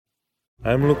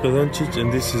I'm Luka Doncic,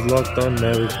 and this is Locked On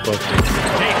Mavericks podcast.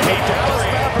 The Dallas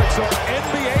Mavericks are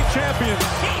NBA champions.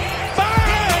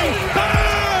 Bang!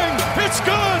 Bang! It's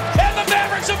good! And the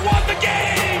Mavericks have won the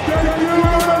game!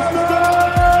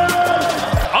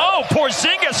 Oh,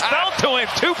 Porzingis fell to him.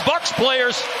 Two Bucks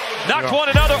players knocked one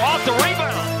another off the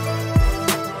rebound.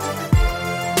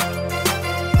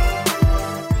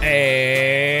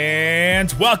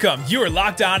 And welcome. You are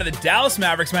locked on to the Dallas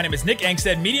Mavericks. My name is Nick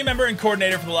Engstead, media member and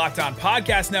coordinator for the Locked On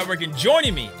Podcast Network. And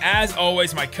joining me, as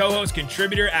always, my co-host,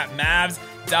 contributor at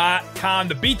Mavs.com,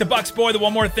 the Beat the Bucks boy, the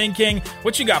One More Thing King.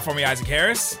 What you got for me, Isaac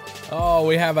Harris? Oh,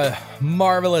 we have a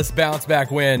marvelous bounce-back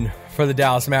win for the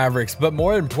Dallas Mavericks. But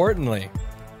more importantly,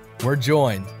 we're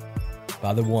joined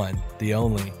by the one, the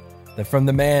only, from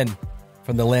the man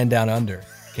from the land down under,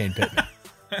 Kane Pittman.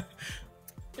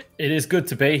 It is good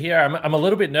to be here. I'm a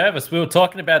little bit nervous. We were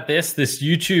talking about this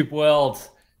YouTube world.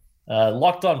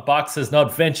 Locked On Bucks has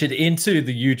not ventured into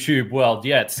the YouTube world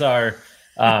yet, so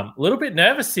a little bit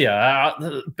nervous here.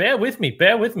 Bear with me.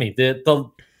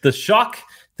 The shock,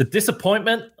 the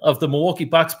disappointment of the Milwaukee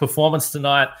Bucks performance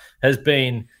tonight has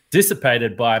been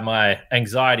dissipated by my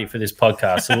anxiety for this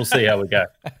podcast. So we'll see how we go.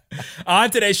 On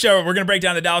today's show, we're going to break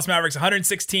down the Dallas Mavericks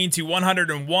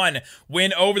 116-101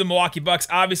 win over the Milwaukee Bucks.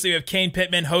 Obviously, we have Kane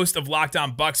Pittman, host of Locked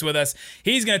On Bucks, with us.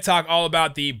 He's going to talk all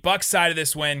about the Bucks side of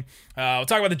this win. We'll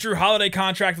talk about the Drew Holiday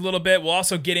contract a little bit. We'll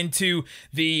also get into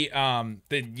the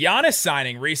Giannis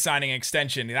signing, re-signing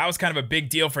extension. That was kind of a big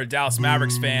deal for Dallas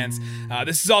Mavericks fans.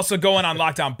 This is also going on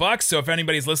Locked On Bucks, so if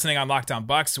anybody's listening on Locked On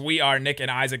Bucks, we are Nick and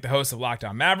Isaac, the hosts of Locked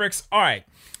On Mavericks. All right.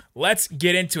 Let's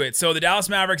get into it. So the Dallas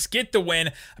Mavericks get the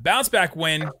win, a bounce-back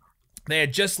win. They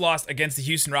had just lost against the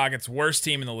Houston Rockets, worst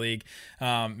team in the league.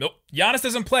 Giannis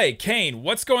doesn't play. Kane,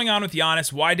 what's going on with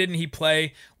Giannis? Why didn't he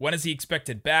play? When is he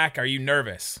expected back? Are you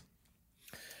nervous?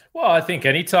 Well, I think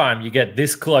anytime you get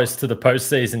this close to the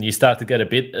postseason, you start to get a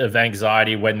bit of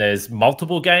anxiety when there's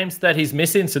multiple games that he's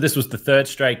missing. So this was the third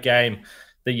straight game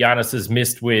that Giannis has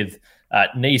missed with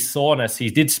knee soreness. He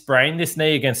did sprain this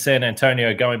knee against San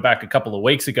Antonio going back a couple of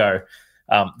weeks ago.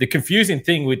 The confusing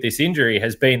thing with this injury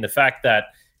has been the fact that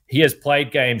he has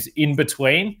played games in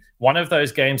between. One of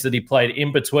those games that he played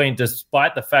in between,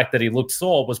 despite the fact that he looked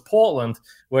sore, was Portland,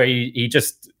 where he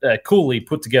just coolly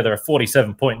put together a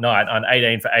 47-point night on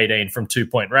 18 for 18 from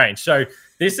 2-point range. So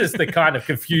this is the kind of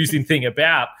confusing thing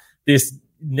about this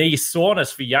knee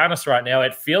soreness for Giannis right now.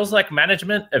 It feels like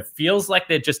management. It feels like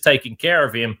they're just taking care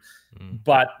of him.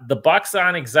 But the Bucks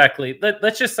aren't exactly,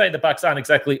 let's just say the Bucks aren't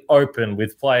exactly open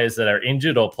with players that are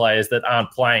injured or players that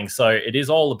aren't playing. So it is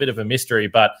all a bit of a mystery,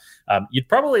 but you'd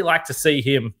probably like to see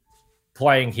him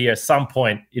playing here some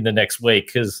point in the next week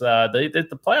because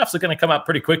the playoffs are going to come up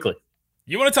pretty quickly.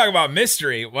 You want to talk about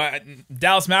mystery? Well,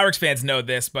 Dallas Mavericks fans know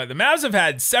this, but the Mavs have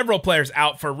had several players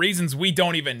out for reasons we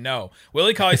don't even know.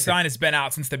 Willie Cauley-Stein has been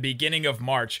out since the beginning of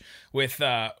March with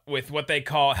what they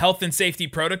call health and safety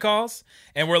protocols,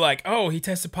 and we're like, oh, he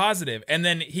tested positive, and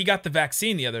then he got the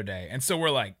vaccine the other day, and so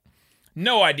we're like,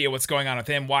 no idea what's going on with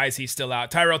him. Why is he still out?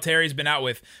 Tyrell Terry's been out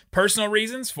with personal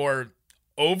reasons for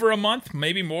over a month,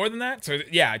 maybe more than that. So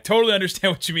yeah, I totally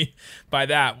understand what you mean by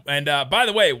that. And by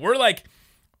the way, we're like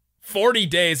 40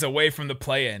 days away from the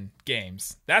play-in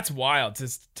games. That's wild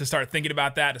to start thinking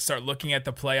about that, to start looking at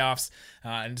the playoffs,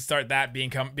 and to start that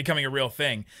becoming a real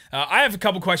thing. I have a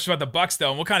couple questions about the Bucks, though,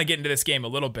 and we'll kind of get into this game a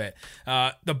little bit.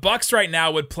 The Bucks right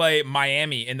now would play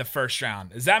Miami in the first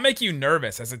round. Does that make you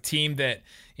nervous as a team that,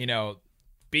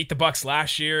 beat the Bucks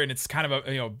last year, and it's kind of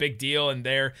a big deal, and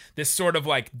they're this sort of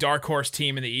like dark horse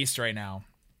team in the East right now?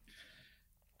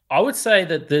 I would say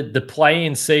that the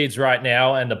play-in seeds right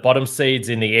now and the bottom seeds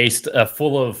in the East are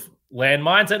full of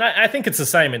landmines, and I think it's the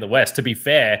same in the West, to be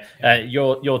fair.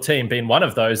 Your team being one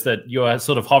of those, that you're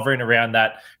sort of hovering around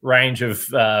that range of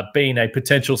being a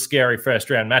potential scary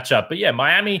first-round matchup. But yeah,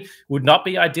 Miami would not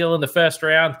be ideal in the first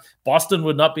round. Boston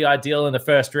would not be ideal in the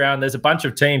first round. There's a bunch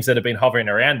of teams that have been hovering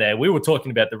around there. We were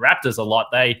talking about the Raptors a lot.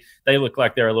 They look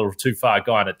like they're a little too far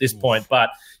gone at this point.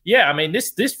 But yeah, I mean,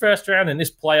 this first round and this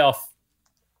playoff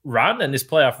run and this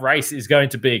playoff race is going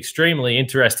to be extremely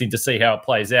interesting to see how it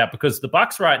plays out, because the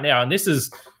Bucks right now, and this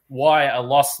is why a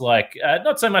loss like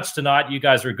not so much tonight, you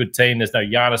guys are a good team, there's no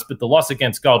Giannis, but the loss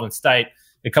against Golden State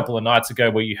a couple of nights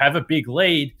ago where you have a big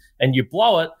lead and you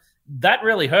blow it, that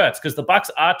really hurts, because the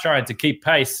Bucks are trying to keep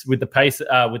pace with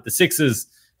the Sixers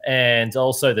and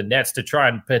also the Nets to try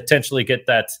and potentially get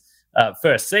that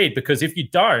first seed, because if you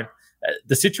don't,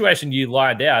 the situation you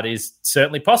lined out is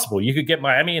certainly possible. You could get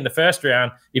Miami in the first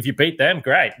round. If you beat them,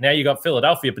 great. Now you got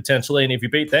Philadelphia potentially, and if you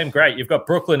beat them, great. You've got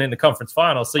Brooklyn in the conference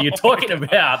final. So you're talking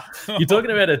about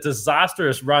a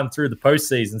disastrous run through the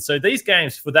postseason. So these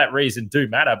games, for that reason, do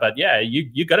matter. But yeah,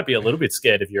 you got to be a little bit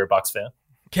scared if you're a Bucks fan.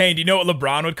 Kane, do you know what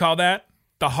LeBron would call that?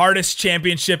 The hardest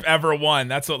championship ever won.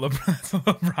 That's what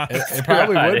LeBron. It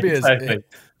probably would be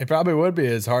it probably would be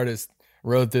his hardest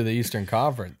road through the Eastern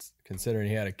Conference, considering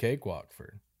he had a cakewalk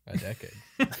for a decade.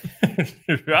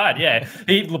 Right, yeah.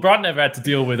 LeBron never had to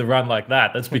deal with a run like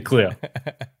that. Let's be clear.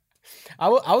 I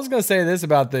was going to say this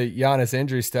about the Giannis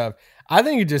injury stuff. I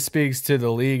think it just speaks to the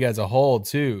league as a whole,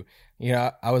 too. You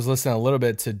know, I was listening a little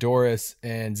bit to Doris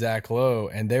and Zach Lowe,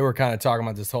 and they were kind of talking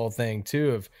about this whole thing,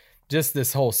 too, of just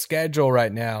this whole schedule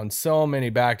right now and so many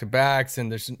back-to-backs,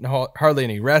 and there's hardly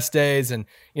any rest days. And,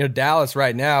 you know, Dallas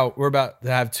right now, we're about to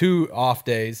have 2 off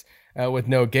days with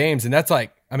no games. And that's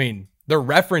like, I mean, they're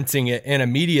referencing it in a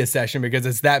media session because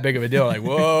it's that big of a deal. Like,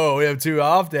 whoa, we have 2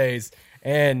 off days.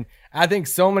 And I think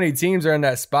so many teams are in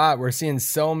that spot. We're seeing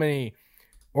so many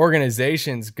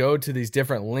organizations go to these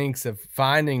different links of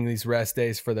finding these rest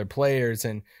days for their players,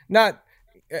 and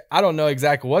I don't know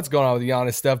exactly what's going on with the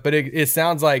Giannis stuff, but it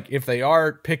sounds like if they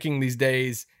are picking these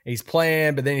days, he's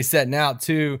playing, but then he's setting out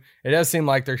too. It does seem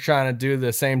like they're trying to do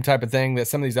the same type of thing that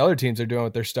some of these other teams are doing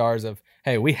with their stars of,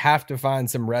 hey, we have to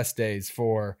find some rest days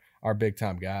for our big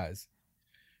time guys.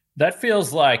 That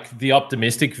feels like the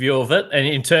optimistic view of it. And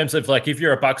in terms of like, if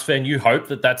you're a Bucks fan, you hope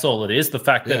that that's all it is, the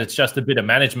fact that it's just a bit of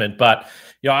management. But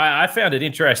you know, I found it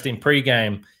interesting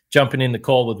pregame jumping in the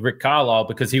call with Rick Carlisle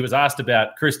because he was asked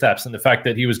about Kristaps and the fact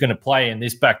that he was going to play in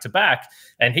this back-to-back.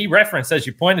 And he referenced, as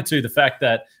you pointed to, the fact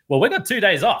that, well, we got 2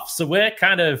 days off. So we're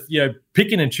kind of, you know,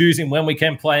 picking and choosing when we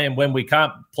can play and when we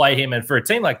can't play him. And for a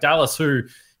team like Dallas, who,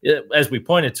 as we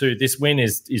pointed to, this win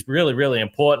is really, really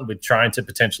important with trying to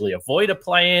potentially avoid a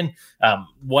play-in,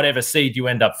 whatever seed you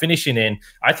end up finishing in.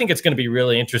 I think it's going to be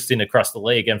really interesting across the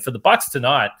league. And for the Bucks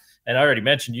tonight, and I already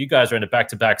mentioned you guys are in a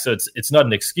back-to-back, so it's not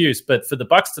an excuse. But for the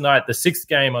Bucks tonight, the 6th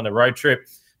game on a road trip,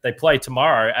 they play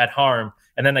tomorrow at home,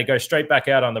 and then they go straight back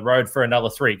out on the road for another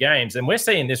 3 games. And we're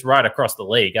seeing this right across the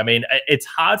league. I mean, it's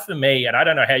hard for me, and I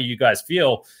don't know how you guys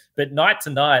feel, but night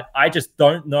to night, I just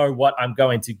don't know what I'm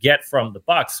going to get from the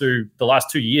Bucks, who the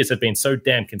last 2 years have been so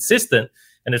damn consistent.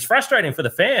 And it's frustrating for the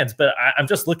fans, but I'm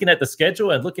just looking at the schedule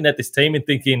and looking at this team and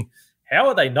thinking, how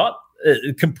are they not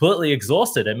completely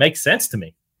exhausted? It makes sense to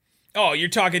me. Oh, you're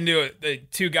talking to the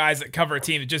 2 guys that cover a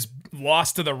team that just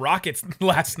lost to the Rockets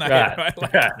last night,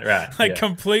 right?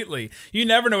 Completely. You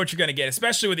never know what you're going to get,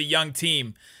 especially with a young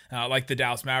team like the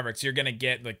Dallas Mavericks. You're going to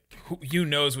get, like, who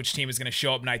knows which team is going to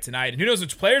show up night to night, and who knows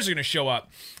which players are going to show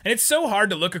up. And it's so hard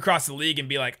to look across the league and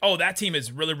be like, oh, that team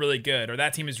is really, really good, or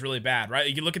that team is really bad, right?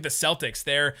 You look at the Celtics,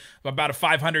 they're about a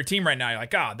 500 team right now. You're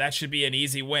like, oh, that should be an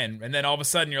easy win. And then all of a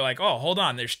sudden you're like, oh, hold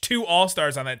on, there's 2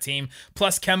 all-stars on that team,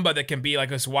 plus Kemba that can be like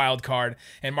this wild card,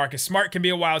 and Marcus Smart can be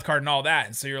a wild card and all that.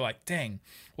 And so you're like, dang,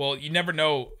 well, you never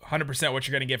know 100% what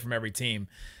you're going to get from every team.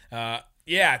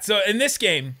 So in this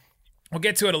game, we'll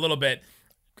get to it a little bit.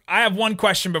 I have one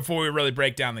question before we really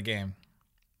break down the game.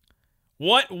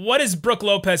 What does Brook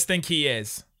Lopez think he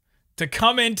is? To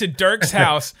come into Dirk's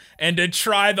house and to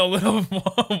try the little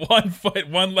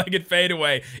 1-legged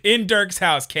fadeaway in Dirk's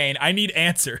house, Kane. I need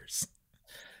answers.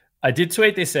 I did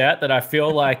tweet this out that I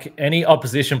feel like any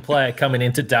opposition player coming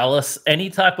into Dallas, any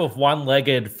type of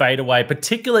 1-legged fadeaway,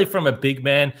 particularly from a big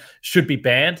man, should be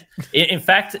banned. In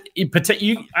fact,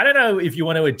 I don't know if you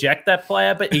want to eject that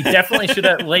player, but he definitely should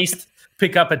at least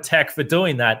pick up a tech for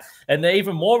doing that. And the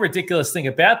even more ridiculous thing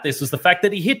about this was the fact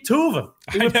that he hit 2 of them.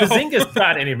 It was Porzingis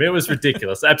starting him. It was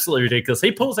ridiculous, absolutely ridiculous.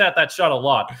 He pulls out that shot a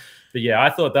lot. But yeah, I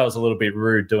thought that was a little bit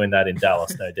rude doing that in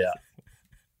Dallas, no doubt.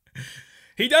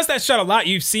 He does that shot a lot.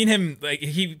 You've seen him, like,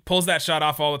 he pulls that shot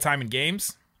off all the time in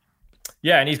games.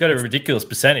 Yeah, and he's got a ridiculous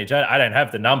percentage. I don't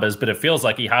have the numbers, but it feels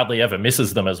like he hardly ever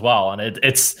misses them as well. And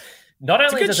it's not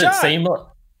only does it seem,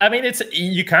 I mean,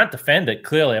 you can't defend it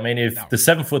clearly. I mean, if the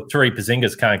 7'3"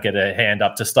 Porzingis can't get a hand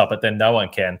up to stop it, then no one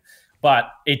can. But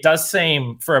it does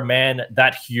seem, for a man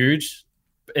that huge,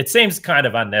 it seems kind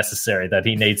of unnecessary that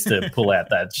he needs to pull out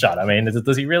that shot. I mean,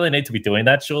 does he really need to be doing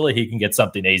that? Surely he can get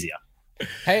something easier.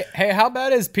 Hey, how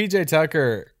bad is PJ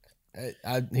Tucker?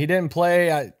 He didn't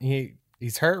play.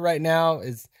 He's hurt right now.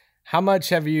 How much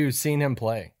have you seen him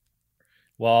play?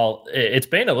 Well, it's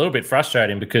been a little bit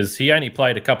frustrating because he only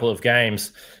played a couple of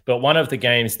games, but one of the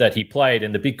games that he played,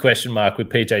 and the big question mark with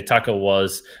PJ Tucker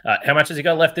was, how much has he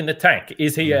got left in the tank?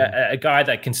 Is he a guy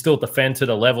that can still defend to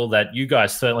the level that you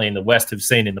guys certainly in the West have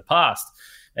seen in the past?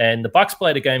 And the Bucks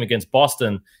played a game against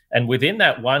Boston, and within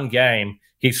that one game,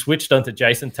 he switched onto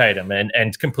Jason Tatum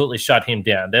and completely shut him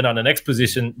down. Then on the next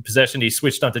possession, he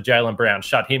switched onto Jaylen Brown,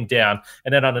 shut him down.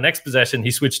 And then on the next possession,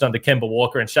 he switched onto Kemba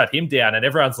Walker and shut him down. And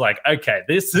everyone's like, okay,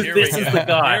 this is the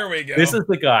guy. Here we go. This is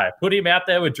the guy. Put him out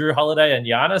there with Drew Holiday and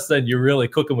Giannis, and you're really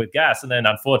cooking with gas. And then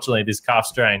unfortunately, this calf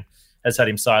strain has had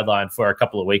him sidelined for a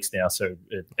couple of weeks now. So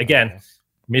again,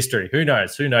 mystery. Who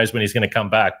knows? Who knows when he's going to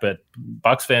come back? But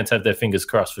Bucks fans have their fingers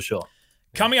crossed for sure.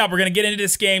 Coming up, we're going to get into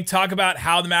this game, talk about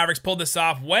how the Mavericks pulled this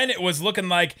off when it was looking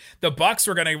like the Bucks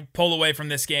were going to pull away from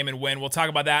this game and win. We'll talk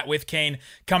about that with Kane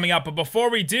coming up. But before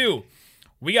we do,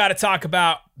 we got to talk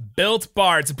about Built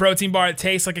Bar. It's a protein bar that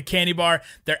tastes like a candy bar.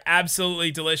 They're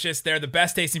absolutely delicious. They're the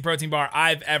best tasting protein bar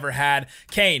I've ever had.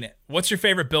 Kane, what's your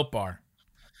favorite Built Bar?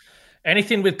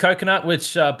 Anything with coconut,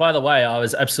 which, by the way, I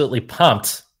was absolutely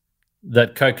pumped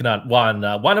that coconut won.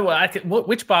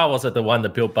 Which bar was it? The one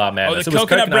that Built Bar Madness? Oh, the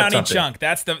coconut brownie something. Chunk.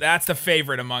 That's the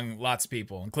favorite among lots of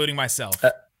people, including myself.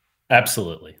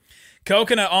 Absolutely.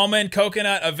 Coconut, almond,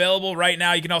 coconut available right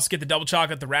now. You can also get the double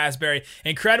chocolate, the raspberry.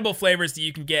 Incredible flavors that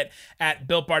you can get at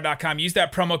BuiltBar.com. Use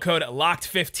that promo code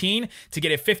LOCKED15 to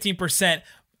get a 15%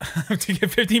 to get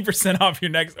 15% off your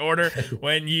next order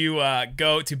when you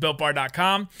go to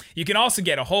BuiltBar.com. You can also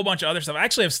get a whole bunch of other stuff. I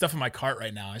actually have stuff in my cart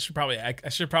right now. I should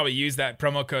probably use that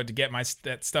promo code to get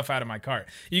that stuff out of my cart.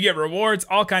 You get rewards,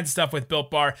 all kinds of stuff with Built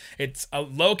Bar. It's a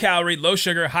low calorie, low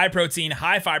sugar, high protein,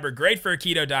 high fiber, great for a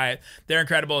keto diet. They're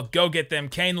incredible. Go get them.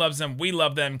 Kane loves them. We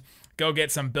love them. Go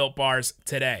get some Built Bars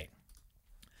today.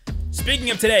 Speaking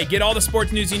of today, get all the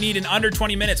sports news you need in under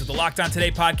 20 minutes with the Locked On Today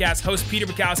podcast. Host Peter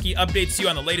Bukowski updates you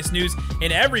on the latest news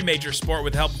in every major sport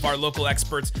with the help of our local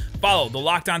experts. Follow the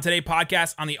Locked On Today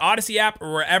podcast on the Odyssey app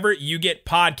or wherever you get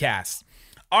podcasts.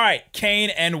 All right, Kane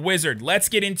and Wizard, let's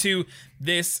get into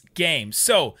this game.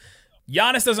 So,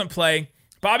 Giannis doesn't play.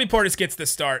 Bobby Portis gets the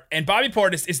start, and Bobby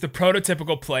Portis is the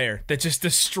prototypical player that just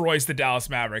destroys the Dallas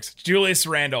Mavericks. Julius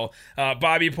Randle,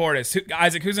 Bobby Portis.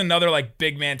 Isaac, who's another like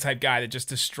big man type guy that just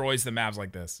destroys the Mavs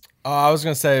like this? I was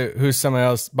going to say who's someone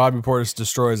else Bobby Portis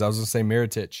destroys. I was going to say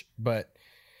Mirotic, but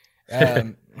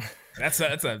that's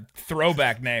a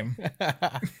throwback name.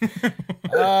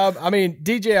 I mean,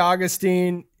 DJ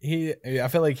Augustine, I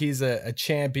feel like he's a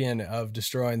champion of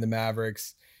destroying the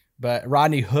Mavericks, but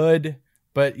Rodney Hood.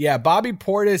 But yeah, Bobby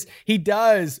Portis, he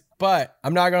does, but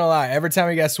I'm not going to lie. Every time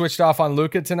he got switched off on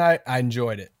Luka tonight, I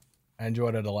enjoyed it. I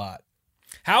enjoyed it a lot.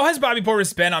 How has Bobby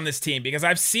Portis been on this team? Because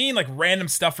I've seen like random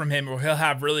stuff from him where he'll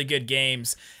have really good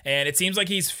games, and it seems like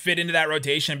he's fit into that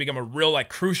rotation and become a real like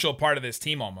crucial part of this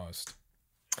team almost.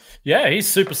 Yeah, he's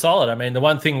super solid. I mean, the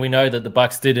one thing we know that the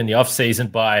Bucks did in the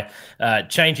offseason by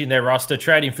changing their roster,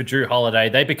 trading for Drew Holiday,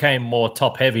 they became more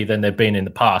top-heavy than they've been in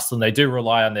the past, and they do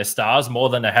rely on their stars more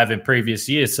than they have in previous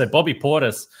years. So Bobby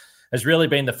Portis has really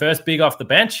been the first big off the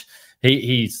bench.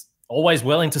 He's always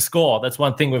willing to score. That's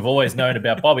one thing we've always known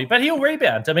about Bobby, but he'll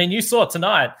rebound. I mean, you saw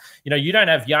tonight, you don't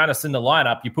have Giannis in the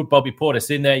lineup. You put Bobby Portis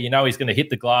in there, he's going to hit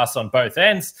the glass on both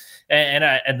ends.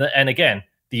 And again,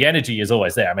 the energy is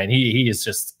always there. I mean, he is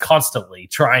just constantly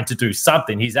trying to do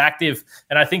something. He's active.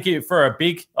 And I think for a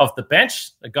big off the bench,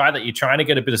 a guy that you're trying to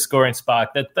get a bit of scoring spark,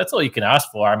 that's all you can ask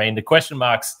for. I mean, the question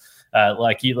marks,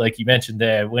 like you mentioned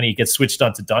there, when he gets switched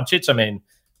on to Doncic, I mean,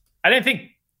 I don't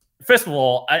think, first of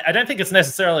all, I don't think it's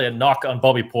necessarily a knock on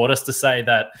Bobby Portis to say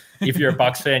that if you're a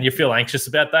Bucks fan, you feel anxious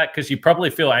about that, because you probably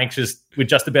feel anxious with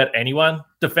just about anyone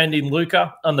defending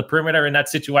Luka on the perimeter in that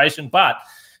situation. But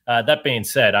that being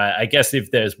said, I guess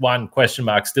if there's one question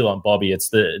mark still on Bobby, it's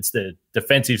the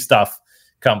defensive stuff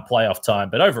come playoff time.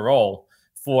 But overall,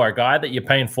 for a guy that you're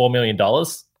paying $4 million,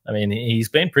 I mean, he's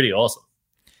been pretty awesome.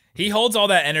 He holds all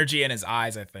that energy in his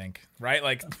eyes, I think, right?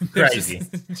 Like crazy.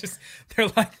 They're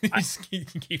like he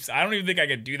keeps. I don't even think I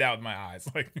could do that with my eyes.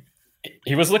 Like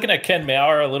he was looking at Ken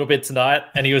Mauer a little bit tonight,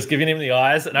 and he was giving him the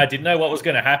eyes, and I didn't know what was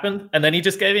going to happen. And then he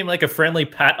just gave him like a friendly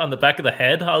pat on the back of the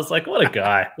head. I was like, what a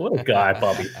guy,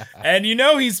 Bobby. And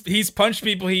he's punched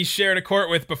people he shared a court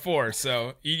with before,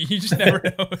 so you just never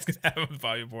know what's going to happen with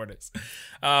Bobby Portis.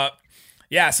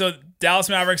 Yeah, so Dallas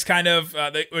Mavericks kind of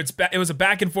it was a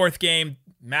back and forth game.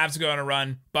 Mavs are going on a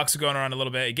run, Bucks are going on a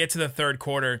little bit. You get to the third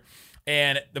quarter,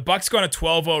 and the Bucks go on a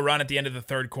 12-0 run at the end of the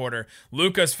third quarter.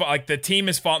 Luka's the team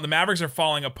is falling. The Mavericks are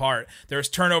falling apart. There's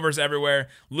turnovers everywhere.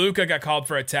 Luka got called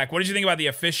for a tech. What did you think about the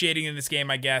officiating in this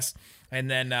game, I guess? And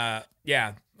then,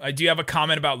 do you have a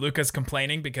comment about Luka's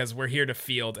complaining? Because we're here to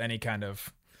field any kind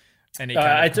of.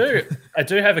 I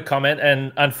do have a comment,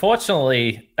 and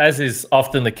unfortunately, as is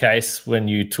often the case when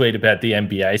you tweet about the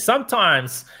NBA,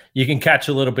 sometimes you can catch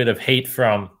a little bit of heat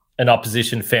from an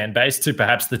opposition fan base to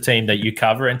perhaps the team that you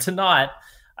cover. And tonight,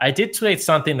 I did tweet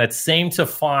something that seemed to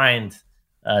find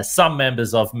some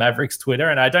members of Mavericks Twitter,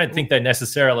 and I don't think they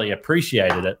necessarily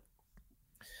appreciated it.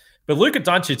 But Luka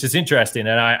Doncic is interesting,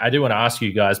 and I do want to ask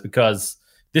you guys, because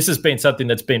this has been something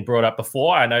that's been brought up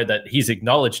before. I know that he's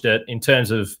acknowledged it in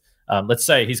terms of, let's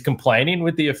say, he's complaining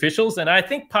with the officials, and I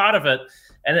think part of it,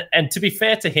 and to be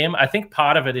fair to him, I think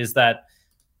part of it is that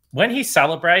when he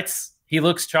celebrates, he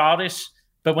looks childish,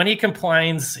 but when he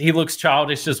complains, he looks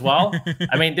childish as well.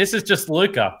 I mean, this is just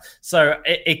Luka. So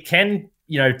it can,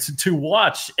 to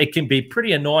watch, it can be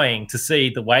pretty annoying to see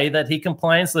the way that he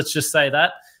complains. Let's just say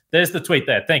that. There's the tweet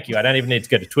there. Thank you. I don't even need to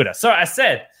go to Twitter. So I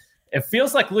said, it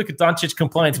feels like Luka Doncic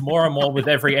complains more and more with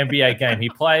every NBA game he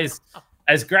plays.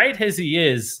 As great as he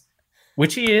is,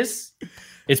 which he is,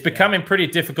 it's becoming pretty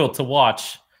difficult to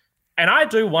watch. And I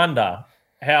do wonder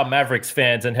how Mavericks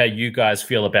fans and how you guys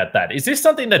feel about that. Is this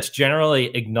something that's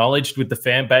generally acknowledged with the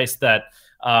fan base, that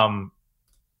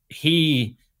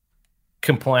he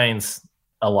complains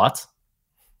a lot?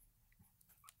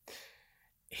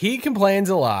 He complains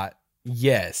a lot.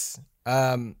 Yes.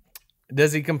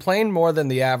 Does he complain more than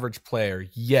the average player?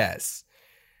 Yes.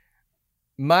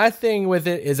 My thing with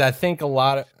it is, I think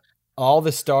all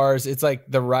the stars, it's like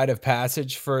the rite of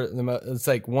passage for them. It's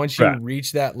like once you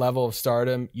reach that level of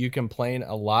stardom, you complain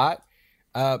a lot.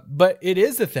 But it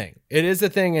is a thing. It is a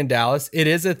thing in Dallas. It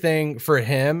is a thing for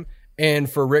him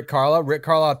and for Rick Carlisle. Rick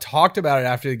Carlisle talked about it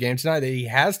after the game tonight, that he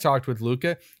has talked with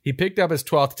Luka. He picked up his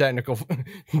 12th technical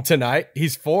tonight.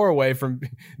 He's 4 away from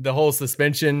the whole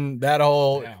suspension, that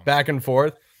whole back and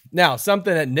forth. Now,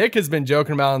 something that Nick has been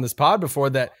joking about on this pod before,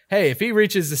 that, hey, if he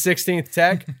reaches the 16th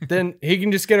tech, then he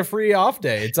can just get a free off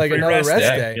day. It's like another rest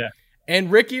day. Yeah.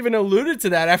 And Rick even alluded to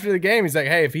that after the game. He's like,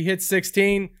 hey, if he hits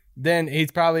 16, then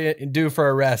he's probably due for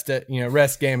a rest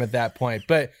game at that point.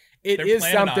 But They're is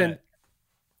something,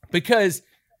 because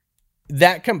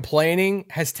that complaining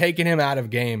has taken him out of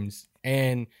games,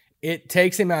 and it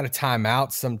takes him out of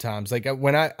timeouts sometimes. Like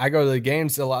when I go to the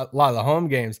games, a lot of the home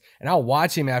games, and I'll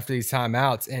watch him after these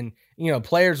timeouts, and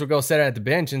players will go sit at the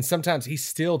bench, and sometimes he's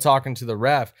still talking to the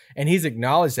ref, and he's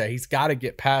acknowledged that. He's got to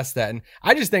get past that. And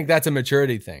I just think that's a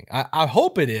maturity thing. I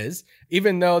hope it is,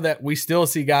 even though that we still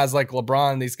see guys like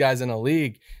LeBron, these guys in the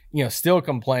league, still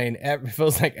complain. It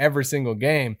feels like every single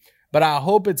game. But I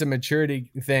hope it's a maturity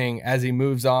thing as he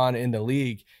moves on in the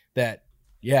league, that,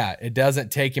 it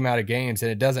doesn't take him out of games,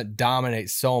 and it doesn't dominate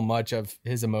so much of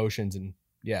his emotions and,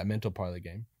 mental part of the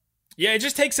game. Yeah, it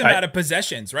just takes him out of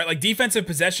possessions, right? Like defensive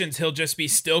possessions, he'll just be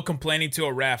still complaining to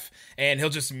a ref, and he'll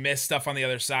just miss stuff on the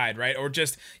other side, right? Or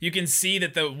just, you can see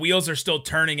that the wheels are still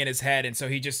turning in his head, and so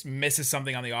he just misses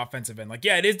something on the offensive end. Like,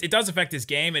 it does affect his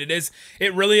game, and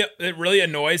it really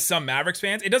annoys some Mavericks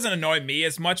fans. It doesn't annoy me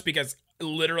as much, because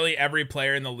literally every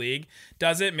player in the league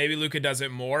does it. Maybe Luka does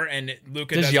it more, and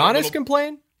Luka does Giannis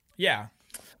complain? Yeah,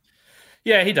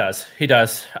 he does.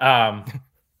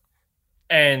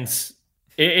 And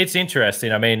it's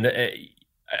interesting. I mean,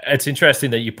 it's interesting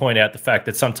that you point out the fact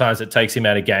that sometimes it takes him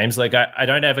out of games. Like I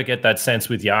don't ever get that sense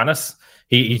with Giannis.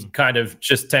 He kind of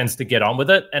just tends to get on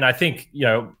with it, and I think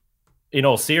in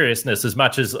all seriousness, as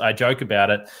much as I joke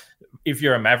about it, if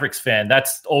you're a Mavericks fan,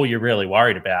 that's all you're really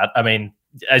worried about. I mean,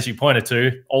 as you pointed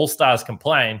to, all-stars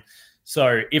complain.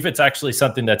 So if it's actually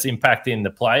something that's impacting the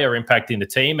play or impacting the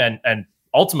team and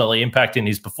ultimately impacting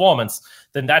his performance,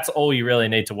 then that's all you really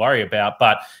need to worry about.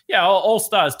 But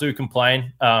all-stars do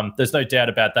complain. There's no doubt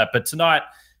about that. But tonight,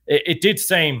 it did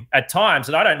seem at times,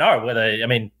 and I don't know whether,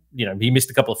 he missed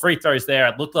a couple of free throws there.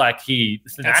 It looked like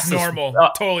That's normal.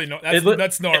 Totally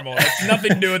that's normal. That's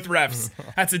nothing to do with refs.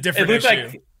 That's a different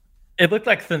issue. It looked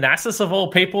like Thanasis, of all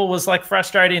people, was like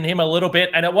frustrating him a little bit.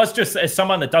 And it was just, as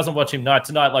someone that doesn't watch him night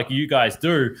to night like you guys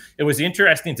do, it was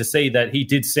interesting to see that he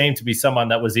did seem to be someone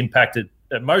that was impacted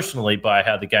emotionally by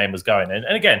how the game was going. And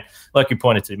again, like you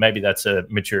pointed to, maybe that's a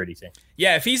maturity thing.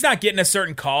 Yeah, if he's not getting a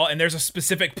certain call and there's a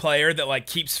specific player that like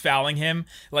keeps fouling him,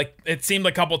 like it seemed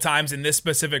a couple times in this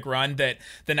specific run that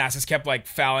Thanasis kept like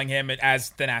fouling him,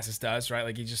 as Thanasis does, right?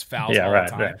 Like he just fouls all the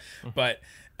time. Right. But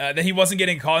then he wasn't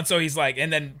getting called, and so he's like,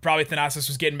 and then probably Thanasis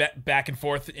was getting back and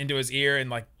forth into his ear, and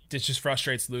like it just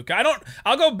frustrates Luka.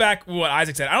 I'll go back to what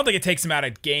Isaac said. I don't think it takes him out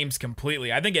of games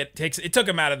completely. I think it took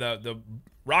him out of the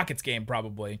Rockets game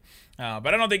probably, but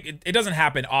I don't think it doesn't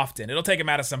happen often. It'll take him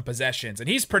out of some possessions, and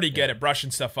he's pretty good at brushing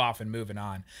stuff off and moving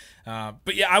on.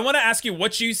 But I want to ask you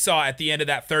what you saw at the end of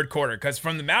that third quarter, because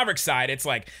from the Mavericks side, it's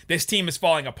like this team is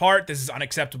falling apart. This is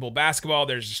unacceptable basketball.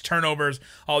 There's just turnovers,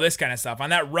 all this kind of stuff.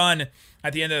 On that run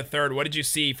at the end of the third, what did you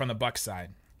see from the Bucks side?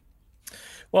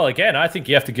 Well, again, I think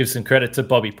you have to give some credit to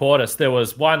Bobby Portis. There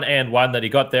was one that he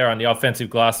got there on the offensive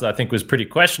glass that I think was pretty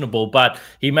questionable, but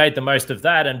he made the most of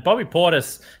that. And Bobby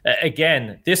Portis,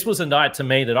 again, this was a night to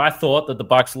me that I thought that the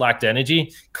Bucks lacked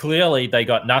energy. Clearly, they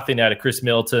got nothing out of Chris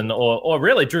Middleton or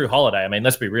really Drew Holiday. I mean,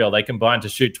 let's be real. They combined to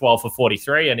shoot 12 for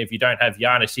 43, and if you don't have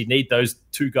Giannis, you need those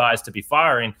two guys to be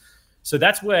firing. So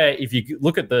that's where, if you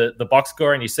look at the box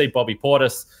score and you see Bobby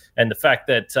Portis and the fact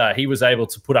that he was able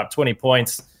to put up 20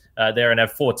 points there and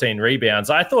have 14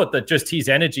 rebounds. I thought that just his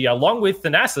energy, along with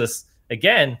Thanasis,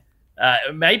 again,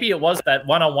 maybe it was that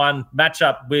one-on-one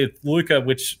matchup with Luka,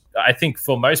 which I think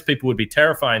for most people would be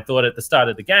terrifying, thought at the start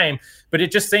of the game, but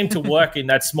it just seemed to work in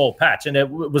that small patch. And it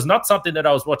was not something that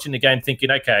I was watching the game thinking,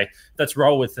 okay, let's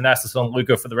roll with Thanasis on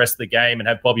Luka for the rest of the game and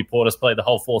have Bobby Portis play the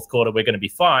whole fourth quarter. We're going to be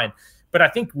fine. But I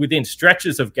think within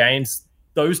stretches of games,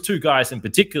 those two guys in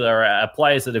particular are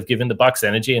players that have given the Bucks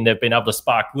energy, and they've been able to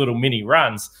spark little mini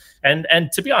runs. And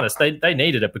to be honest, they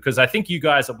needed it, because I think you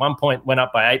guys at one point went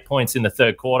up by 8 points in the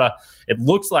third quarter. It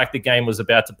looks like the game was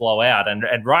about to blow out.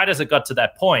 And right as it got to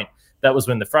that point, that was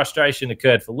when the frustration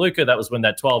occurred for Luka. That was when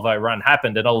that 12-0 run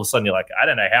happened. And all of a sudden you're like, I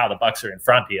don't know how the Bucks are in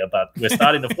front here, but we're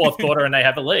starting the fourth quarter and they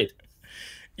have a lead.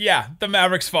 Yeah, the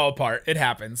Mavericks fall apart. It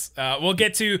happens. We'll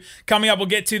get to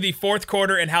the fourth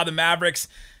quarter and how the Mavericks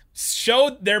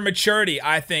showed their maturity,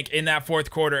 I think, in that fourth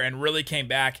quarter and really came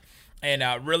back and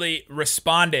really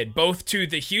responded both to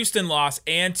the Houston loss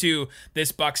and to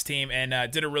this Bucks team,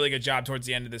 and did a really good job towards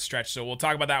the end of this stretch. So we'll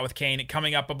talk about that with Kane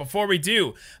coming up. But before we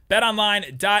do,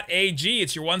 betonline.ag,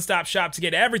 it's your one-stop shop to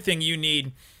get everything you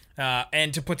need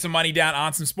and to put some money down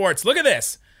on some sports. Look at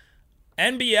this.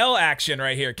 NBL action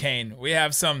right here, Kane. We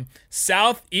have some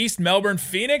Southeast Melbourne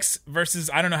Phoenix versus,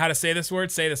 I don't know how to say this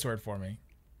word. Say this word for me.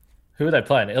 Who are they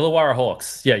playing? Illawarra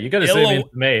Hawks. Yeah, you got to zoom in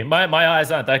for me. My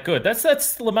eyes aren't that good. That's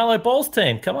LaMelo Ball's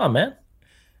team. Come on, man.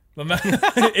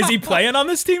 Is he playing on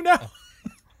this team now?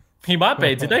 He might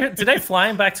be. Did they fly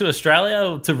him back to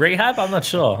Australia to rehab? I'm not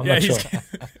sure.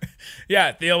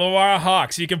 Yeah, the Illawarra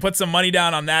Hawks. You can put some money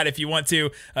down on that if you want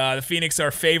to. The Phoenix are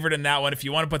favored in that one if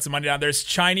you want to put some money down. There's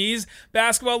Chinese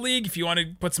Basketball League if you want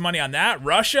to put some money on that.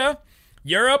 Russia,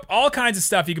 Europe, all kinds of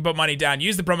stuff you can put money down.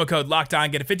 Use the promo code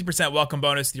LOCKEDON, get a 50% welcome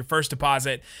bonus with your first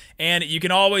deposit, and you can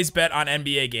always bet on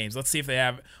NBA games. Let's see if they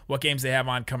have what games they have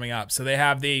on coming up. So they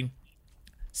have the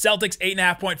Celtics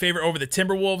 8.5-point favorite over the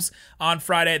Timberwolves on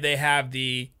Friday. They have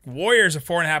the Warriors a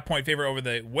 4.5-point favorite over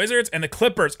the Wizards, and the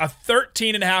Clippers a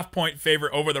 13.5-point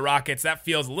favorite over the Rockets. That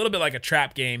feels a little bit like a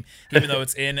trap game, even though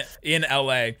it's in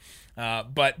LA.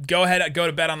 But go ahead, go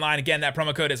to BetOnline. Again, that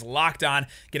promo code is locked on.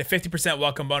 Get a 50%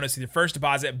 welcome bonus with your first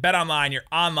deposit. BetOnline, your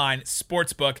online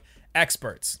sportsbook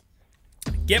experts.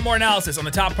 Get more analysis on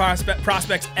the top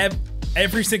prospects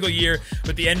every single year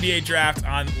with the NBA Draft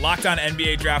on Locked On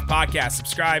NBA Draft podcast.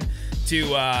 Subscribe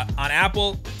to on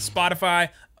Apple, Spotify,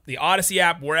 the Odyssey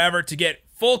app, wherever, to get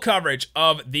full coverage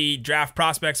of the draft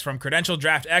prospects from credentialed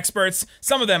draft experts.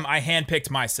 Some of them I handpicked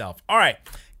myself. All right,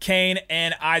 Kane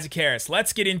and Isaac Harris.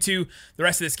 Let's get into the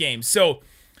rest of this game. So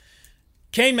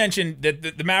Kane mentioned that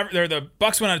the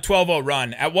Bucks went on a 12-0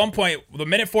 run. At one point, with a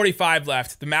minute 45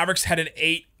 left, the Mavericks had an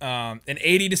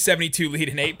 80-72 lead,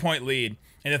 an 8-point lead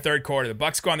in the third quarter. The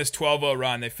Bucks go on this 12-0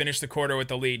 run. They finish the quarter with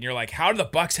the lead, and you're like, how do the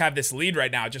Bucks have this lead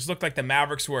right now? It just looked like the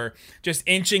Mavericks were just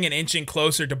inching and inching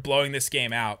closer to blowing this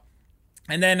game out.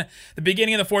 And then the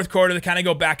beginning of the fourth quarter, they kind of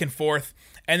go back and forth.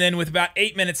 And then with about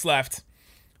 8 minutes left,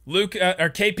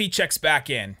 KP checks back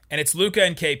in, and it's Luka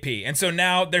and KP. And so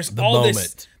now there's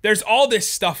all this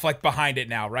stuff like behind it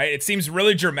now, right? It seems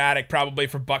really dramatic probably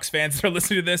for Bucks fans that are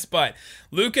listening to this, but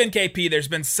Luka and KP, there's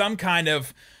been some kind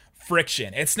of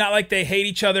friction. It's not like they hate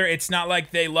each other. It's not like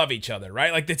they love each other,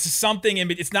 right? Like it's something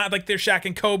it's not like they're Shaq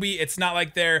and Kobe. It's not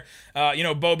like they're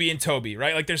Bobby and Toby,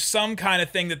 right? Like there's some kind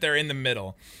of thing that they're in the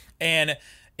middle. And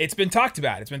it's been talked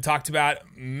about. It's been talked about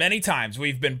many times.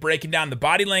 We've been breaking down the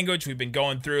body language. We've been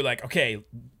going through like, okay,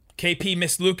 KP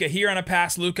missed Luka here on a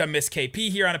pass. Luka missed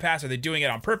KP here on a pass. Are they doing it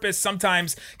on purpose?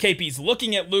 Sometimes KP's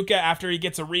looking at Luka after he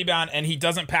gets a rebound and he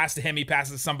doesn't pass to him. He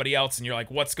passes to somebody else, and you're like,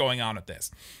 what's going on with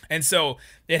this? And so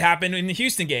it happened in the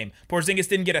Houston game. Porzingis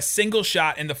didn't get a single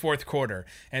shot in the fourth quarter.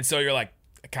 And so you're like,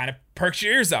 it kind of perks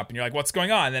your ears up, and you're like, what's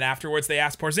going on? And then afterwards they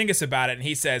asked Porzingis about it, and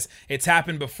he says, it's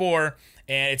happened before,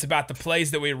 and it's about the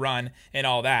plays that we run and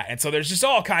all that. And so there's just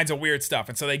all kinds of weird stuff.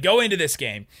 And so they go into this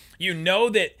game. You know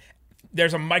that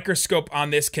there's a microscope on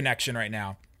this connection right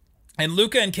now. And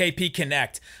Luka and KP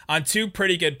connect on two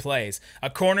pretty good plays. A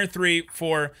corner three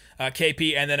for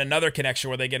KP, and then another connection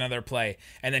where they get another play.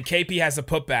 And then KP has a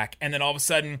putback, and then all of a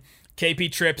sudden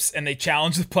KP trips, and they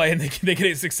challenge the play, and they get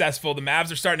it successful. The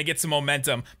Mavs are starting to get some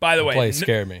momentum. By the way, plays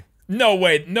scare me. No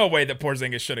way that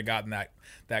Porzingis should have gotten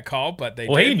that call, but they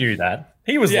did. He knew that.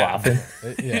 He was laughing.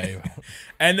 Yeah.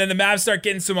 And then the Mavs start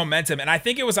getting some momentum, and I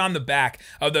think it was on the back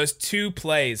of those two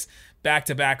plays,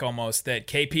 back-to-back almost, that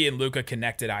KP and Luka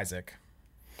connected Isaac.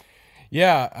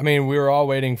 Yeah, I mean, we were all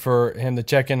waiting for him to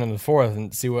check in the fourth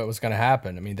and see what was going to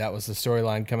happen. I mean, that was the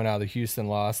storyline coming out of the Houston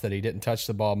loss, that he didn't touch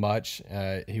the ball much.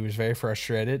 He was very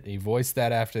frustrated. He voiced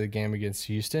that after the game against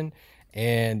Houston.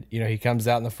 And, he comes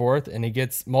out in the fourth and he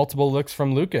gets multiple looks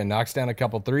from Luka and knocks down a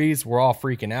couple threes. We're all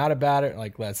freaking out about it.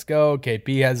 Like, let's go.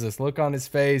 KP has this look on his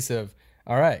face of,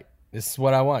 all right, this is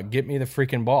what I want. Get me the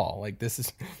freaking ball. Like, this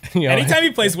is, Anytime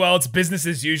he plays well, it's business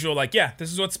as usual. Like, yeah,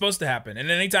 this is what's supposed to happen. And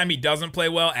anytime he doesn't play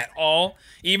well at all,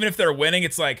 even if they're winning,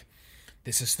 it's like,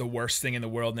 this is the worst thing in the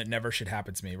world and it never should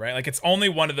happen to me, right? Like, it's only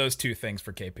one of those two things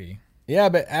for KP. Yeah,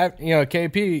 but,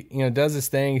 KP, does his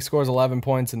thing. He scores 11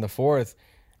 points in the fourth.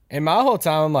 And my whole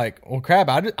time, I'm like, well, crap,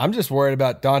 I'm just worried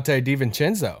about Donte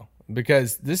DiVincenzo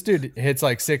because this dude hits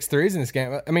like 6 threes in this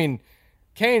game. I mean,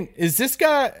 Kane, was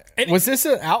this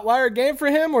an outlier game for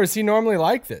him, or is he normally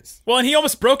like this? Well, and he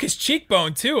almost broke his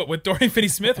cheekbone, too, with Dorian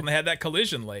Finney-Smith when they had that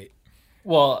collision late.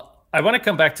 Well, I want to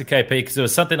come back to KP because there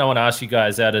was something I want to ask you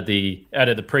guys out of the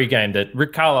pregame that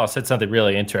Rick Carlisle said something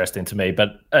really interesting to me.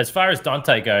 But as far as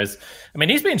Donte goes, I mean,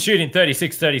 he's been shooting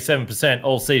 36, 37%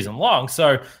 all season long.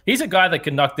 So he's a guy that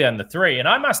can knock down the three. And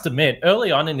I must admit,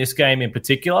 early on in this game in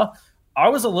particular, I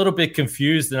was a little bit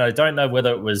confused, and I don't know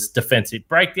whether it was defensive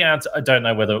breakdowns. I don't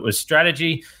know whether it was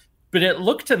strategy. But it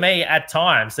looked to me at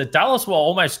times that Dallas were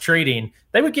almost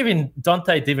they were giving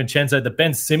Donte DiVincenzo the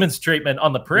Ben Simmons treatment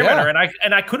on the perimeter. Yeah.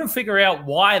 And I couldn't figure out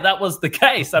why that was the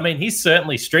case. I mean, he's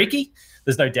certainly streaky.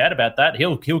 There's no doubt about that.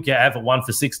 He'll have a 1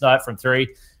 for 6 night from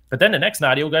three. But then the next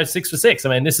night he'll go 6 for 6. I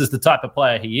mean, this is the type of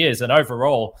player he is. And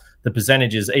overall, the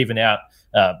percentages even out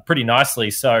pretty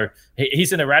nicely. So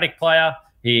he's an erratic player.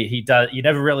 He does. You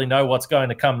never really know what's going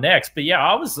to come next. But yeah,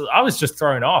 I was just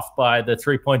thrown off by the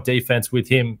 3-point defense with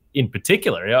him in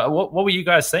particular. What were you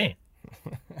guys seeing?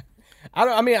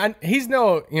 He's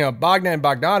no Bogdan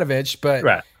Bogdanovic, but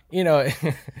right.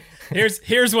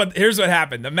 Here's what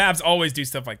happened. The Mavs always do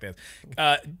stuff like this.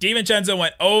 DiVincenzo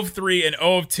went 0-3 and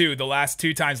 0-2 the last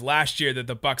 2 times last year that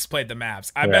the Bucks played the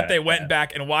Mavs. I bet they went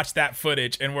back and watched that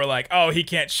footage and were like, oh, he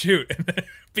can't shoot.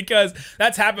 Because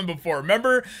that's happened before.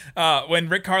 Remember when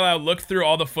Rick Carlisle looked through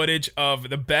all the footage of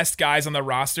the best guys on the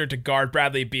roster to guard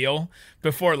Bradley Beal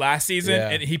before last season,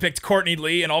 and he picked Courtney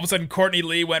Lee, and all of a sudden Courtney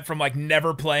Lee went from like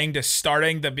never playing to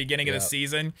starting the beginning of the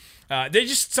season.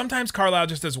 Sometimes Carlisle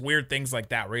just does weird things like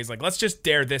that, where he's like, let's just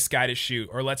dare this guy to shoot,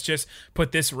 or let's just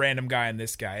put this random guy in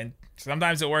this guy. And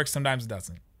sometimes it works, sometimes it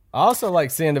doesn't. I also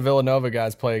like seeing the Villanova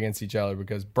guys play against each other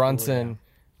because Brunson,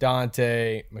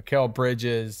 Donte, Mikal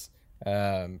Bridges,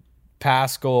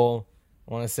 Pascal,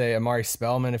 I want to say Amari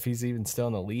Spellman if he's even still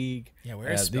in the league. Yeah,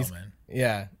 where is Spellman?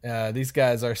 These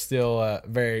guys are still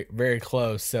very, very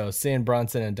close. So seeing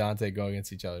Brunson and Donte go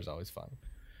against each other is always fun.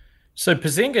 So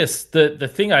Porzingis, the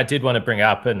thing I did want to bring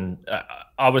up, and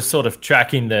I was sort of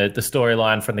tracking the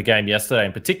storyline from the game yesterday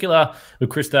in particular with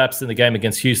Kristaps in the game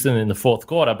against Houston in the fourth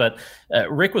quarter. But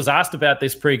Rick was asked about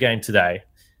this pregame today,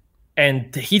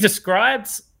 and he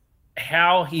describes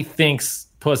how he thinks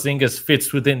Porzingis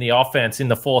fits within the offense in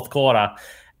the fourth quarter.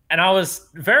 And I was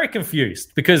very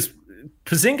confused because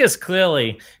Porzingis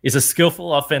clearly is a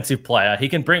skillful offensive player. He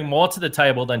can bring more to the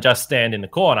table than just stand in the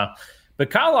corner.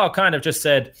 But Carlisle kind of just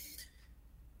said,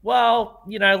 well,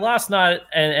 last night,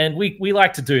 and we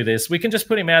like to do this, we can just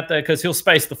put him out there because he'll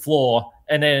space the floor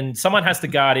and then someone has to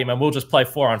guard him and we'll just play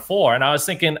 4-on-4. And I was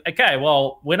thinking, okay,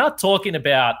 well, we're not talking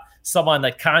about someone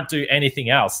that can't do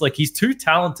anything else. Like, he's too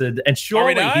talented and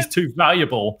surely he's too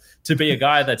valuable to be a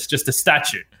guy that's just a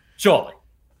statue. Surely.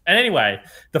 And anyway,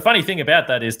 the funny thing about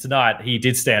that is tonight he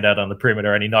did stand out on the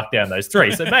perimeter and he knocked down those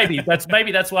 3. So maybe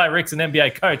that's why Rick's an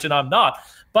NBA coach and I'm not.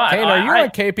 But Kane, are you on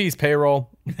KP's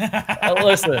payroll?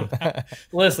 Listen.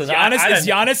 Is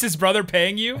Giannis' brother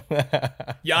paying you?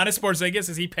 Giannis Porzingis,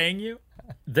 is he paying you?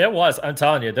 I'm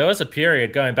telling you, there was a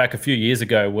period going back a few years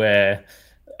ago where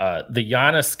the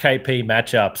Giannis KP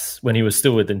matchups when he was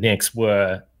still with the Knicks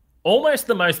were almost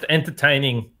the most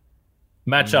entertaining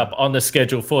matchup on the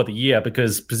schedule for the year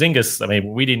because Porzingis, I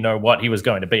mean, we didn't know what he was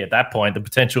going to be at that point. The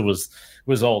potential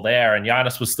was all there, and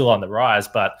Giannis was still on the rise,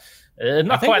 but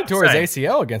not I think quite he tore his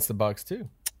ACL against the Bucks too.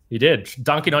 He did,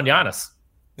 dunking on Giannis.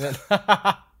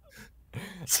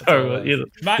 So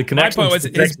my point was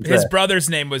his brother's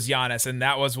name was Giannis, and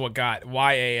that was what got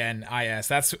Yanis.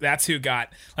 That's who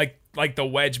got like the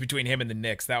wedge between him and the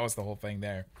Knicks. That was the whole thing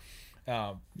there.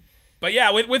 But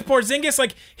yeah, with Porzingis,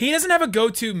 like, he doesn't have a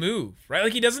go-to move, right?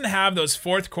 Like, he doesn't have those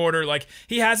fourth quarter, like,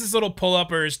 he has his little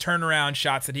pull-up or his turnaround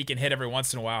shots that he can hit every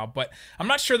once in a while. But I'm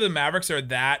not sure the Mavericks are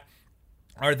that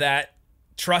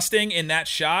trusting in that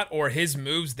shot or his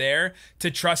moves there to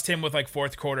trust him with, like,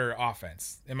 fourth quarter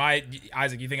offense.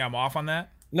 Isaac, you think I'm off on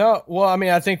that? No, well, I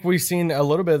mean, I think we've seen a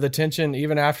little bit of the tension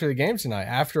even after the game tonight.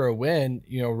 After a win,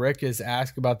 Rick is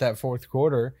asked about that fourth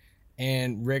quarter.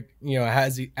 And Rick,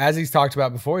 as he's talked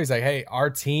about before, he's like, hey, our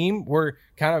team, we're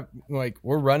kind of like,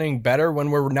 we're running better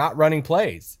when we're not running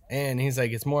plays. And he's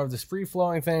like, it's more of this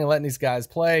free-flowing thing, letting these guys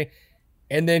play.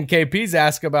 And then KP's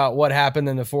asked about what happened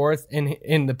in the fourth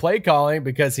in the play calling,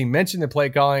 because he mentioned the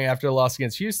play calling after the loss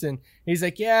against Houston. He's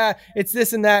like, yeah, it's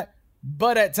this and that,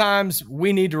 but at times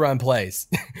we need to run plays.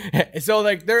 So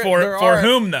like for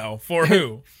whom though? For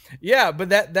who? Yeah, but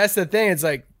that's the thing. It's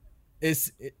like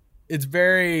it's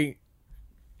very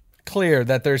clear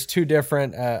that there's two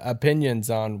different opinions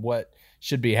on what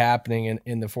should be happening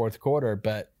in the fourth quarter,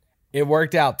 but it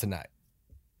worked out tonight.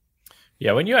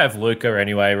 Yeah, when you have Luka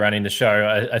anyway running the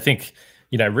show, I think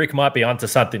Rick might be onto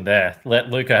something there.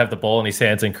 Let Luka have the ball in his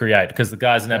hands and create, because the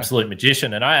guy's an absolute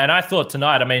magician. And I thought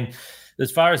tonight, I mean,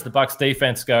 as far as the Bucks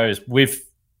defense goes, we've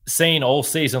seen all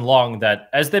season long that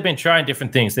as they've been trying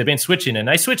different things, they've been switching, and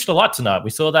they switched a lot tonight.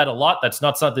 We saw that a lot. That's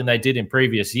not something they did in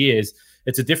previous years.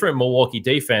 It's a different Milwaukee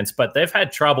defense, but they've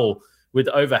had trouble with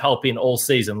overhelping all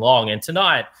season long. And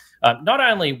tonight, not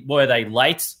only were they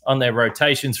late on their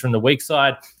rotations from the weak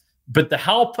side, but the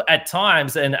help at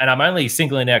times, and I'm only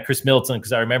singling out Chris Middleton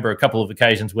because I remember a couple of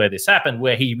occasions where this happened,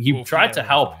 where he tried to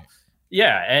help.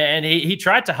 Yeah, and he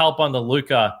tried to help on the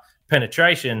Luka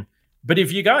penetration. But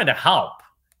if you're going to help,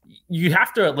 you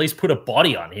have to at least put a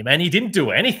body on him, and he didn't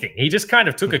do anything. He just kind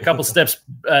of took a couple steps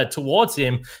towards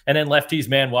him and then left his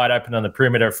man wide open on the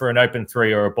perimeter for an open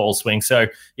three or a ball swing. So,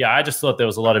 yeah, I just thought there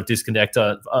was a lot of disconnect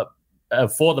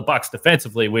for the Bucks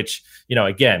defensively, which,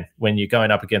 again, when you're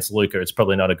going up against Luka, it's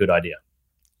probably not a good idea.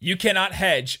 You cannot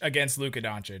hedge against Luka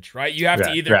Doncic, right? You have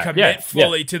to either commit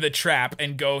fully to the trap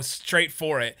and go straight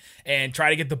for it and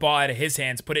try to get the ball out of his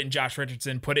hands, put it in Josh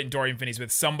Richardson, put it in Dorian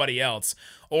Finney-Smith, somebody else,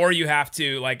 or you have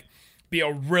to be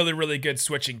a really, really good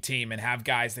switching team and have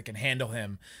guys that can handle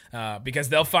him, because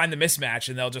they'll find the mismatch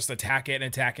and they'll just attack it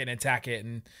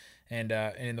and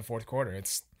in the fourth quarter,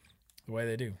 it's the way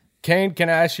they do. Kane, can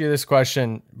I ask you this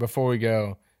question before we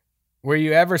go? Were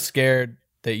you ever scared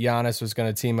that Giannis was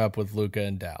going to team up with Luka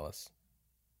in Dallas?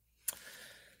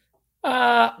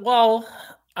 Well,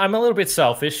 I'm a little bit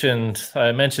selfish, and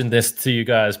I mentioned this to you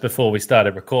guys before we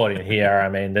started recording here. I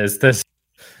mean, there's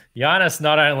Giannis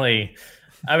not only...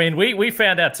 I mean, we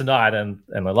found out tonight, and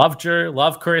I love Drew,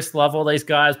 love Chris, love all these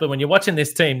guys, but when you're watching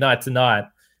this team night to night,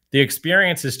 the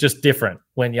experience is just different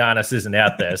when Giannis isn't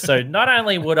out there. So not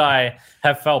only would I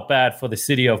have felt bad for the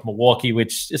city of Milwaukee,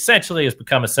 which essentially has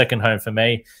become a second home for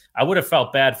me, I would have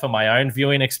felt bad for my own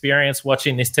viewing experience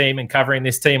watching this team and covering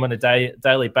this team on a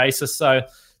daily basis. So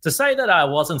to say that I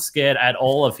wasn't scared at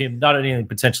all of him not only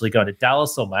potentially going to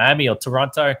Dallas or Miami or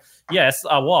Toronto, yes,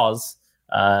 I was.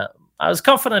 I was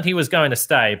confident he was going to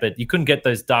stay, but you couldn't get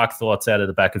those dark thoughts out of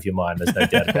the back of your mind. There's no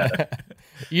doubt about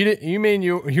it. You mean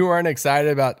you weren't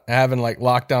excited about having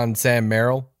locked on Sam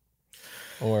Merrill?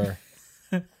 Or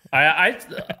I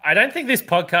don't think this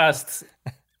podcast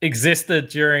existed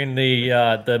during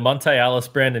the Monte Ellis,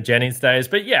 Brandon Jennings days.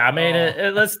 But yeah, I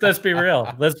mean, let's be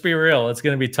real. Let's be real. It's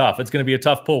going to be tough. It's going to be a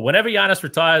tough pull. Whenever Giannis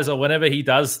retires or whenever he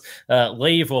does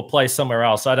leave or play somewhere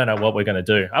else, I don't know what we're going to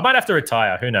do. I might have to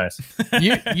retire. Who knows?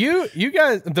 You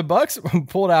guys, the Bucks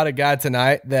pulled out a guy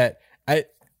tonight that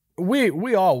we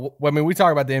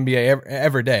talk about the NBA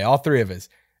every day, all three of us.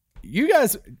 You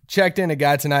guys checked in a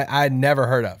guy tonight I had never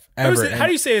heard of ever. How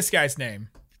do you say this guy's name?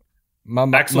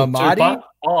 Mamadi?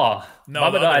 Oh, no,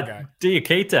 Mamadi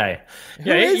Diakite.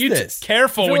 Who is this?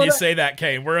 Careful when you say that,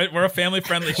 Kane. We're a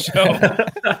family-friendly show.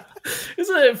 This is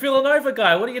a Villanova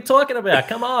guy. What are you talking about?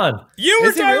 Come on. You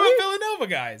were talking about Villanova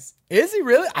guys. Is he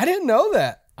really? I didn't know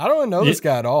that. I don't know this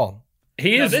guy at all.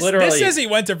 This says he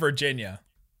went to Virginia.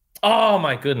 Oh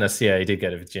my goodness! Yeah, he did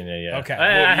go to Virginia. Yeah.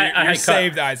 Okay. You're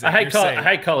saved, Isaac. I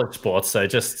hate college sports, so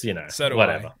just so do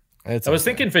whatever. I was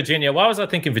thinking Virginia. Why was I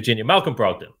thinking Virginia? Malcolm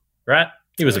Brogdon, right?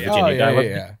 He was a Virginia guy.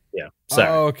 Wasn't he? Yeah. So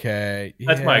okay,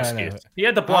 that's my excuse. He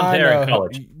had the blonde hair in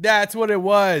college. That's what it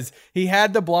was. He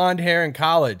had the blonde hair in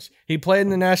college. He played in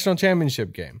the national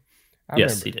championship game. He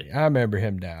did. I remember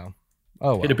him now.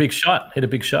 Oh, wow. Hit a big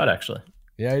shot. Actually.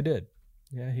 Yeah, he did.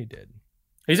 He did.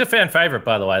 He's a fan favorite,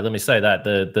 by the way. Let me say that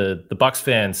the Bucks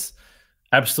fans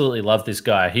absolutely love this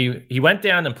guy. He went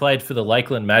down and played for the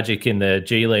Lakeland Magic in the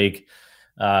G League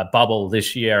bubble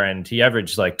this year, and he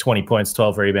averaged like 20 points,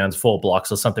 12 rebounds, 4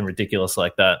 blocks, or something ridiculous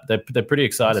like that. They're pretty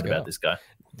excited about this guy.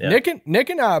 Yeah. Nick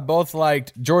and I both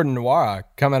liked Jordan Nwora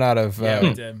coming out of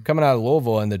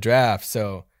Louisville in the draft,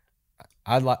 so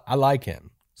I like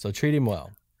him. So treat him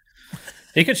well.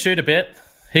 He can shoot a bit.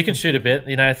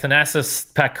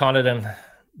 Thanasis, Pat Connaughton.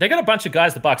 They got a bunch of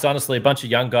guys, the Bucks, honestly, a bunch of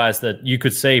young guys that you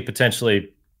could see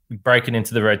potentially breaking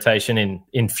into the rotation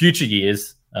in future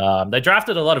years. They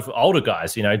drafted a lot of older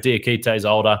guys. Diakite's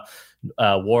older,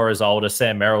 Wara's older,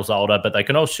 Sam Merrill's older, but they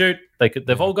can all shoot.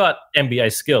 They've all got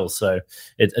NBA skills. So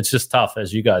it's just tough,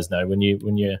 as you guys know, when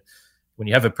you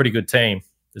have a pretty good team.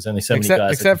 There's only so many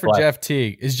guys. Except for Jeff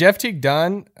Teague. Is Jeff Teague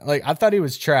done? Like, I thought he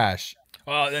was trash.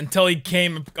 Well, until he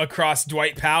came across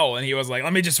Dwight Powell and he was like,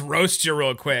 let me just roast you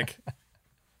real quick.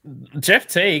 Jeff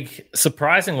Teague,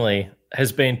 surprisingly,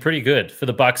 has been pretty good for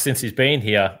the Bucks since he's been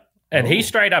here. And he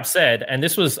straight up said, and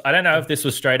this was, I don't know if this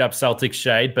was straight up Celtics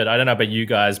shade, but I don't know about you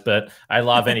guys, but I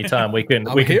love anytime we can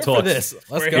we can talk. For this.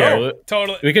 Let's go. Yeah,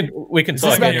 totally. We can talk. Is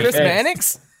this about Chris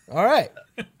Mannix? All right.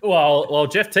 Well,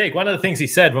 Jeff Teague, one of the things he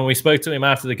said when we spoke to him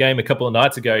after the game a couple of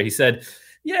nights ago, he said,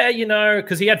 yeah,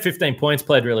 because he had 15 points,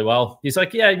 played really well. He's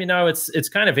like, yeah, it's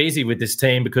kind of easy with this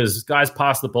team because guys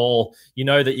pass the ball,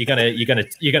 that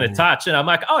you're gonna touch. And I'm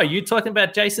like, oh, you talking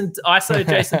about Jason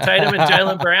Tatum and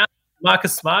Jaylen Brown,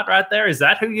 Marcus Smart right there? Is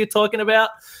that who you're talking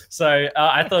about? So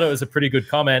I thought it was a pretty good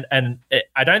comment, and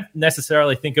I don't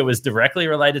necessarily think it was directly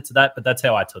related to that, but that's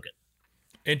how I took it.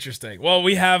 Interesting. Well,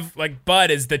 we have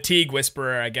Bud is the Teague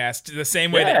whisperer, I guess. The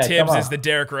same way that Tibbs is the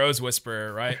Derrick Rose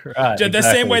whisperer, right? The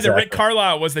same way that Rick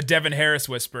Carlisle was the Devin Harris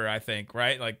whisperer, I think,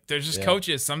 right? Like, there's just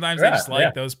coaches. Sometimes they just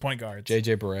like those point guards.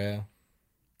 JJ Barea.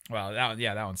 Well,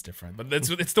 that one's different. But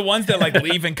it's the ones that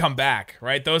leave and come back,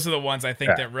 right? Those are the ones I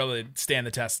think that really stand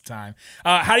the test of time.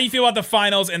 How do you feel about the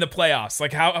finals and the playoffs?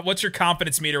 Like, what's your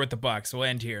confidence meter with the Bucks? We'll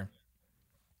end here.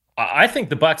 I think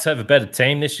the Bucks have a better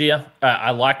team this year.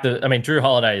 Drew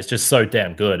Holiday is just so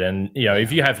damn good, and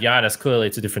if you have Giannis, clearly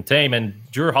it's a different team. And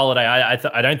Drew Holiday,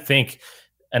 I don't think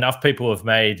enough people have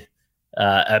made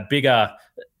a bigger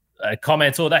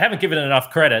comments, or they haven't given it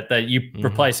enough credit that you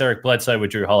replace Eric Bledsoe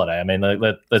with Drew Holiday. I mean,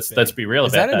 let's be real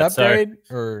about that. Is that an upgrade?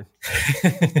 Or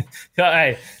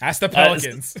hey, ask the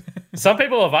Pelicans. Some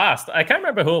people have asked. I can't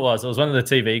remember who it was. It was one of the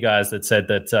TV guys that said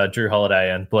that Drew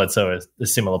Holiday and Bledsoe are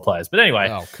similar players. But anyway,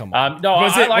 come on.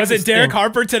 Was it Derek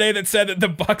Harper today that said that the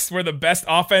Bucks were the best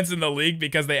offense in the league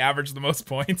because they averaged the most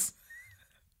points?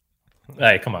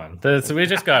 Hey, come on. So we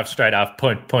just go straight off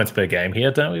points per game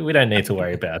here, don't we? We don't need to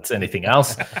worry about anything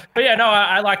else. But yeah, no,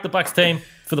 I like the Bucks team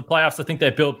for the playoffs. I think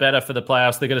they're built better for the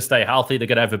playoffs. They're going to stay healthy. They're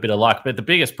going to have a bit of luck. But the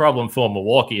biggest problem for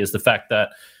Milwaukee is the fact that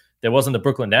there wasn't the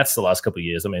Brooklyn Nets the last couple of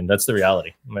years. I mean, that's the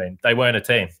reality. I mean, they weren't a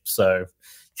team. So,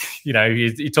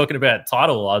 you're talking about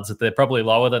title odds that they're probably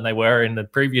lower than they were in the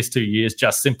previous 2 years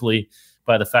just simply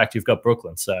by the fact you've got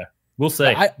Brooklyn. So we'll see.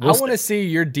 I want to see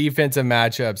your defensive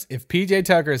matchups. If PJ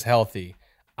Tucker is healthy,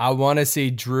 I want to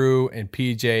see Drew and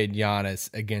PJ and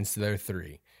Giannis against their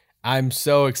three. I'm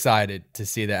so excited to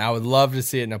see that. I would love to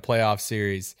see it in a playoff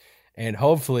series, and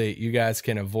hopefully you guys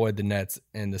can avoid the Nets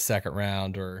in the second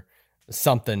round or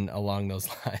something along those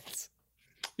lines.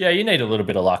 Yeah, you need a little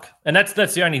bit of luck. And that's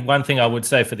the only one thing I would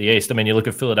say for the East. I mean, you look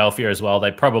at Philadelphia as well.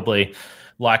 They probably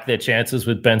like their chances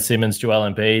with Ben Simmons, Joel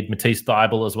Embiid, Matisse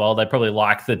Thybulle as well. They probably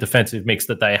like the defensive mix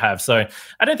that they have. So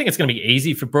I don't think it's going to be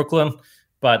easy for Brooklyn,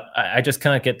 but I just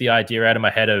can't get the idea out of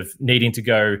my head of needing to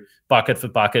go bucket for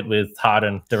bucket with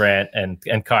Harden, Durant,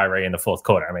 and Kyrie in the fourth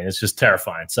quarter. I mean, it's just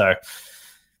terrifying. So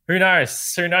who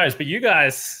knows? But you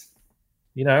guys,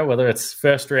 whether it's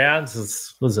first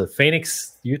rounds, was it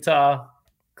Phoenix, Utah,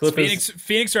 Clippers?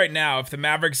 Phoenix right now, if the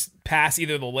Mavericks pass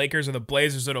either the Lakers or the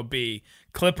Blazers, it'll be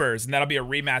Clippers, and that'll be a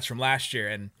rematch from last year.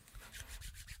 And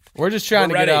we're just trying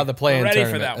to get out of the play-in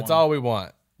tournament. For that That's one. all we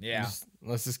want. Yeah.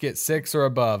 Let's just get 6 or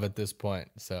above at this point.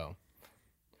 So,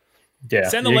 yeah,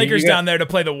 send the Lakers down there to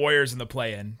play the Warriors in the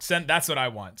play-in. That's what I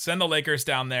want. Send the Lakers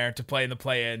down there to play in the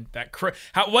play-in.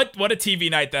 What a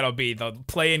TV night that'll be. The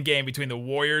play-in game between the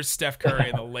Warriors, Steph Curry,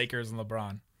 and the Lakers and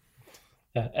LeBron.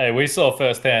 Hey, we saw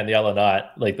firsthand the other night.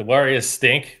 Like, the Warriors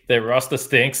stink. Their roster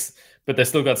stinks, but they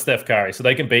still got Steph Curry, so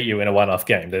they can beat you in a one-off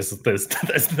game. There's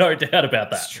no doubt about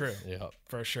that. That's true. Yeah,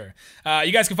 for sure.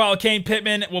 You guys can follow Kane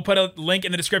Pittman. We'll put a link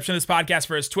in the description of this podcast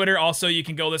for his Twitter. Also, you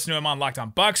can go listen to him on Locked On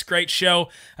Bucks. Great show.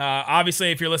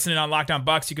 Obviously, if you're listening on Locked On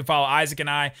Bucks, you can follow Isaac and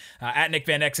I at Nick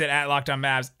Van Exit, at Locked On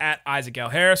Mavs, at Isaac L.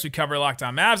 Harris. We cover Locked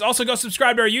On Mavs. Also, go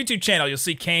subscribe to our YouTube channel. You'll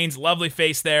see Kane's lovely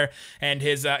face there and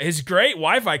his great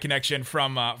Wi-Fi connection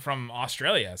from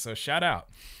Australia. So shout out.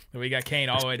 We got Kane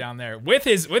all the way down there with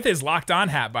his Locked On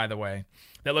hat, by the way.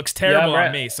 That looks terrible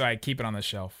on me, so I keep it on the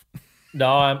shelf. No,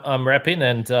 I'm repping.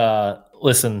 And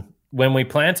listen, when we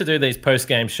plan to do these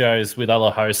post-game shows with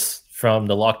other hosts from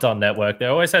the Locked On Network,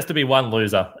 there always has to be one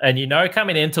loser. And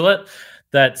coming into it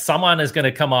that someone is going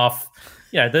to come off,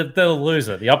 the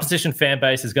loser. The opposition fan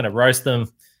base is going to roast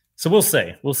them. So we'll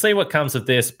see. We'll see what comes of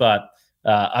this. But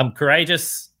I'm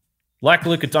courageous. Like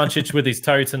Luka Doncic with his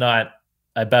toe tonight,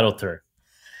 I battled through.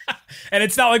 And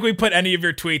it's not like we put any of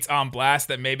your tweets on blast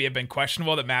that maybe have been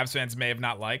questionable that Mavs fans may have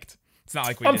not liked. It's not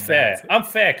like we I'm fair. I'm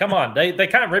fair. Come on. They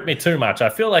can't rip me too much. I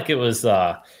feel like it was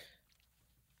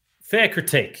fair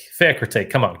critique. Fair critique.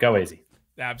 Come on. Go easy.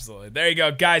 Absolutely. There you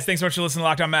go. Guys, thanks so much for listening to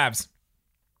Locked On Mavs.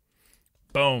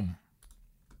 Boom.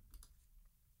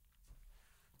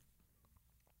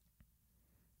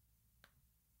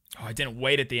 Oh, I didn't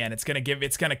wait at the end. It's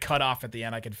gonna cut off at the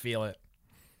end. I can feel it.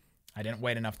 I didn't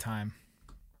wait enough time.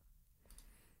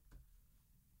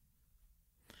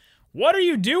 What are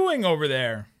you doing over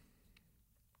there?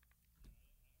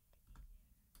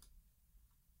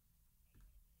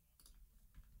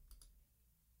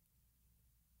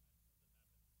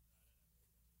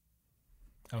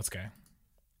 Oh, it's okay.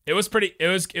 It was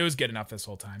good enough this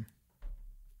whole time.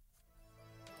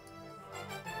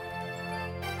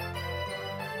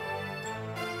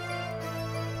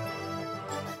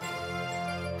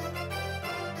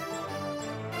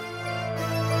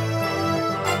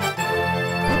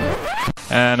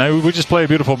 And we just play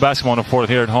beautiful basketball in the fourth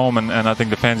here at home, and I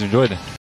think the fans enjoyed it.